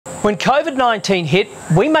When COVID-19 hit,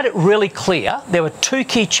 we made it really clear there were two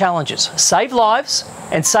key challenges: save lives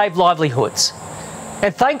and save livelihoods.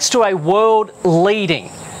 And thanks to a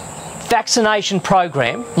world-leading vaccination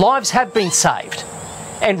program, lives have been saved.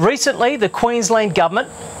 And recently, the Queensland Government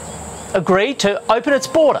agreed to open its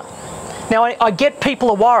border. Now, I get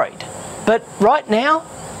people are worried, but right now,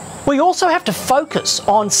 we also have to focus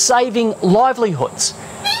on saving livelihoods.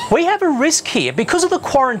 We have a risk here because of the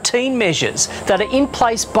quarantine measures that are in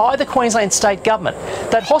place by the Queensland State Government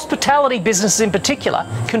that hospitality businesses in particular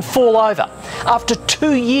can fall over. After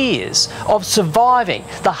 2 years of surviving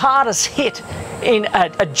the hardest hit in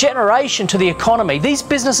a generation to the economy, these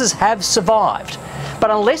businesses have survived.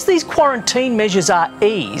 But unless these quarantine measures are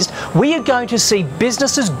eased, we are going to see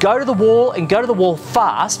businesses go to the wall and go to the wall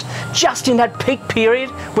fast, just in that peak period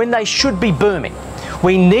when they should be booming.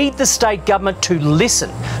 We need the state government to listen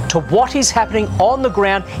to what is happening on the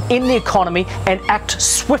ground in the economy and act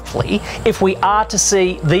swiftly if we are to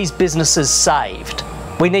see these businesses saved.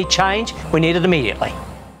 We need change, we need it immediately.